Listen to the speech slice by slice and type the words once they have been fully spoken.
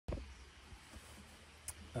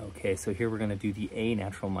Okay, so here we're going to do the A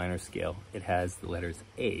natural minor scale. It has the letters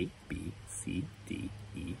A, B, C, D,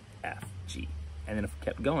 E, F, G. And then if we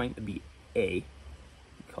kept going, it'd be A.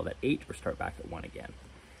 We call that 8 or start back at 1 again.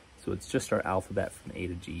 So it's just our alphabet from A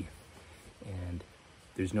to G. And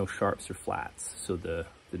there's no sharps or flats, so the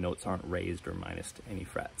notes aren't raised or minus any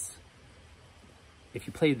frets. If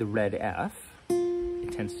you play the red F,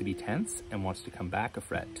 it tends to be tense and wants to come back a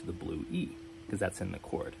fret to the blue E, because that's in the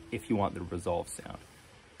chord, if you want the resolve sound.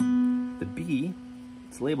 The B,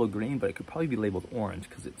 it's labeled green, but it could probably be labeled orange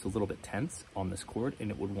because it's a little bit tense on this chord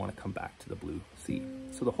and it would want to come back to the blue C.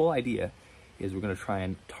 So the whole idea is we're going to try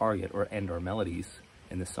and target or end our melodies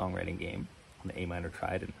in this songwriting game on the A minor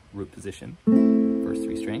triad and root position, first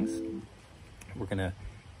 3 strings. We're going to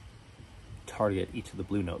target each of the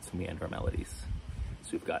blue notes when we end our melodies. So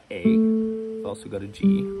we've got A, we've also got a G,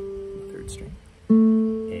 on the 3rd string.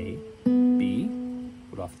 A, B,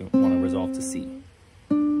 would often want to resolve to C.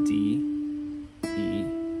 D, E,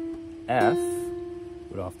 F,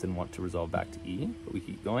 would often want to resolve back to E, but we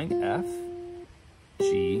keep going. F,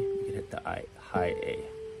 G, we can hit the high A.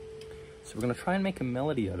 So we're going to try and make a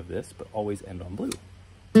melody out of this, but always end on blue.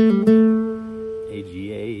 A,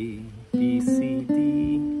 G, A, B, C,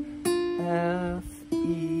 D, F,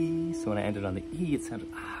 E. So when I ended on the E, it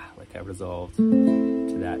sounded like I resolved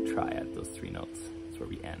to that triad, those 3 notes. That's where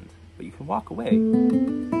we end. But you can walk away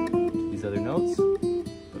to these other notes,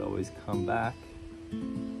 but always come back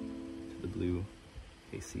to the blue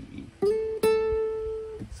A, C, E.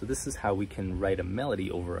 So this is how we can write a melody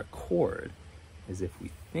over a chord, is if we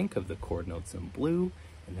think of the chord notes in blue,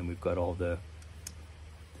 and then we've got all the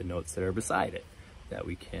notes that are beside it that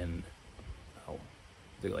we can,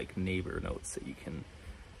 they're like neighbor notes that you can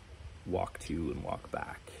walk to and walk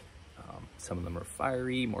back. Some of them are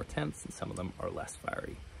fiery, more tense, and some of them are less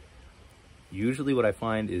fiery. Usually what I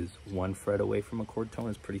find is 1 fret away from a chord tone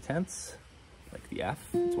is pretty tense, like the F.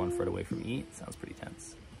 It's 1 fret away from E, it sounds pretty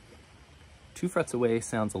tense. 2 frets away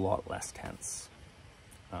sounds a lot less tense.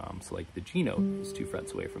 So like the G note is 2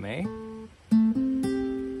 frets away from A.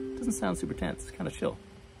 Doesn't sound super tense, it's kind of chill.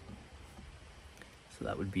 So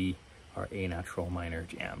that would be our A natural minor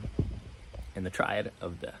jam in the triad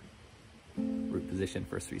of the root position,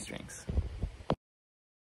 first 3 strings.